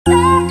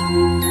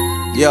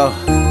Yo,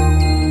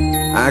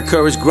 I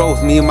encourage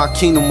growth, me and my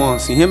kingdom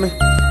ones, you hear me?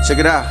 Check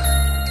it out.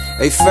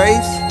 Hey,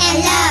 faith and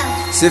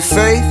love. Say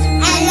faith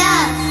And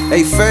love.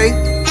 Hey, faith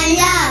And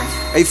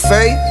love. Hey,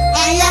 faith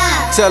And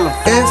love. Tell them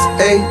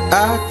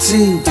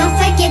F-A-I-T Don't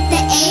forget the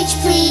H,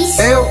 please.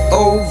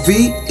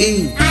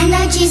 L-O-V-E I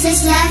know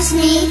Jesus loves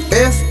me.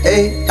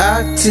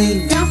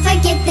 F-A-I-T Don't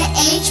forget the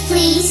H,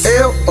 please.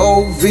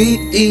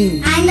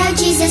 L-O-V-E I know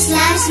Jesus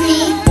loves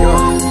me.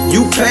 Yo,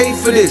 you paid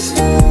for this,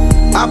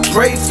 I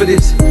prayed for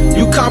this.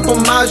 You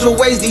compromise your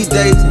ways these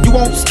days, you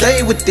won't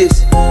stay with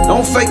this.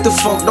 Don't fake the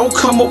funk, don't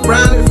come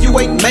around if you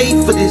ain't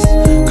made for this.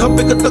 Come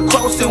pick up the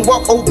cross and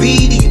walk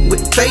obedient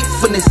with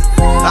faithfulness.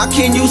 How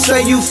can you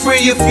say you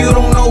free if you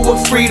don't know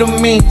what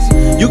freedom means?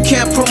 You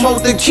can't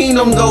promote the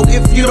kingdom though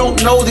if you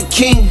don't know the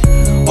king.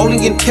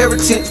 Only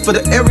inheritance for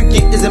the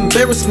arrogant is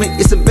embarrassment.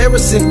 It's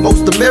embarrassing,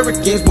 most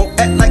Americans won't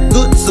act like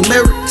good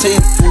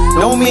Samaritans.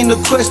 Don't mean to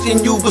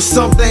question you, but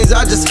some things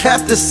I just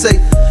have to say.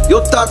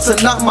 Your thoughts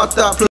are not my thoughts.